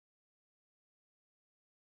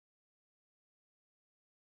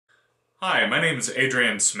Hi, my name is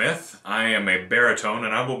Adrian Smith. I am a baritone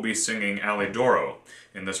and I will be singing Alidoro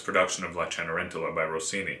in this production of La Cenerentola by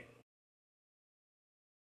Rossini.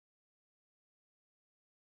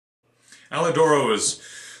 Alidoro is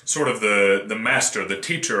sort of the master, the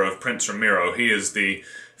teacher of Prince Ramiro. He is the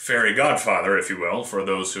fairy godfather, if you will, for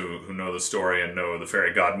those who know the story and know the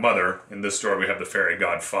fairy godmother. In this story we have the fairy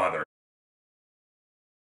godfather.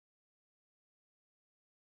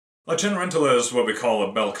 La Cenerentola is what we call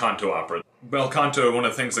a bel canto opera. Bel canto, one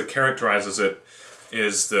of the things that characterizes it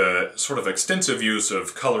is the sort of extensive use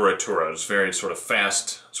of coloratura. It's very sort of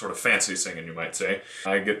fast, sort of fancy singing, you might say.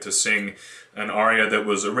 I get to sing an aria that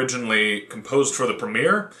was originally composed for the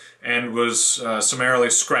premiere and was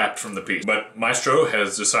summarily scrapped from the piece. But Maestro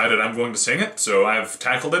has decided I'm going to sing it, so I've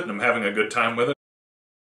tackled it and I'm having a good time with it.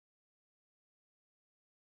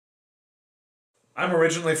 I'm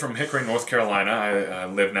originally from Hickory, North Carolina. I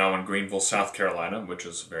live now in Greenville, South Carolina, which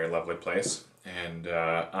is a very lovely place. And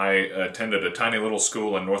I attended a tiny little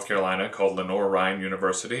school in North Carolina called Lenore Ryan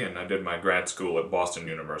University, and I did my grad school at Boston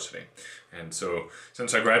University. And so,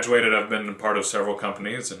 since I graduated, I've been a part of several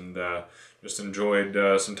companies and just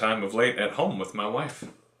enjoyed some time of late at home with my wife.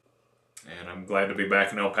 And I'm glad to be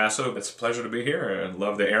back in El Paso. It's a pleasure to be here. I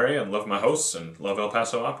love the area and love my hosts and love El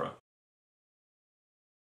Paso Opera.